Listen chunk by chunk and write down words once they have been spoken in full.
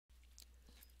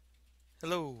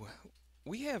Hello.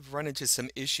 We have run into some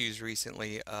issues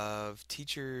recently of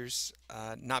teachers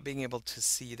not being able to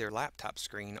see their laptop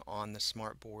screen on the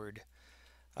Smartboard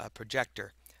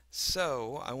projector.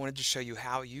 So I wanted to show you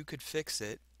how you could fix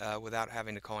it without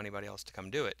having to call anybody else to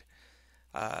come do it.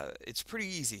 It's pretty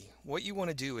easy. What you want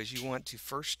to do is you want to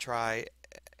first try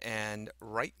and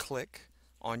right click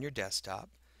on your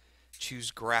desktop, choose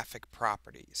graphic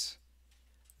properties.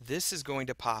 This is going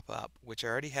to pop up, which I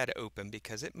already had open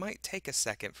because it might take a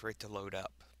second for it to load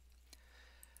up.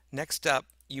 Next up,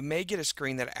 you may get a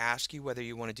screen that asks you whether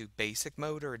you want to do basic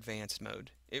mode or advanced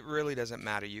mode. It really doesn't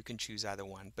matter, you can choose either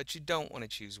one, but you don't want to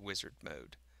choose wizard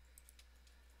mode.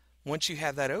 Once you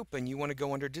have that open, you want to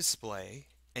go under display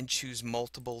and choose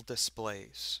multiple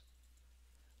displays.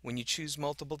 When you choose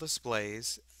multiple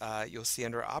displays, you'll see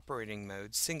under operating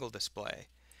mode single display.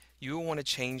 You will want to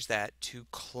change that to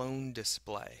clone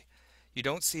display. You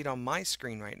don't see it on my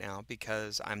screen right now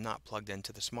because I'm not plugged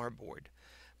into the Smartboard,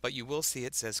 but you will see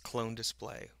it says clone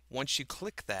display. Once you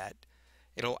click that,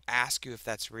 it'll ask you if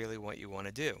that's really what you want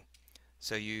to do.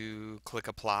 So you click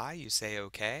apply, you say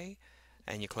OK,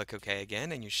 and you click OK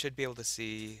again, and you should be able to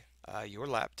see your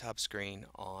laptop screen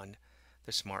on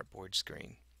the Smartboard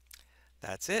screen.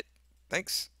 That's it.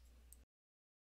 Thanks.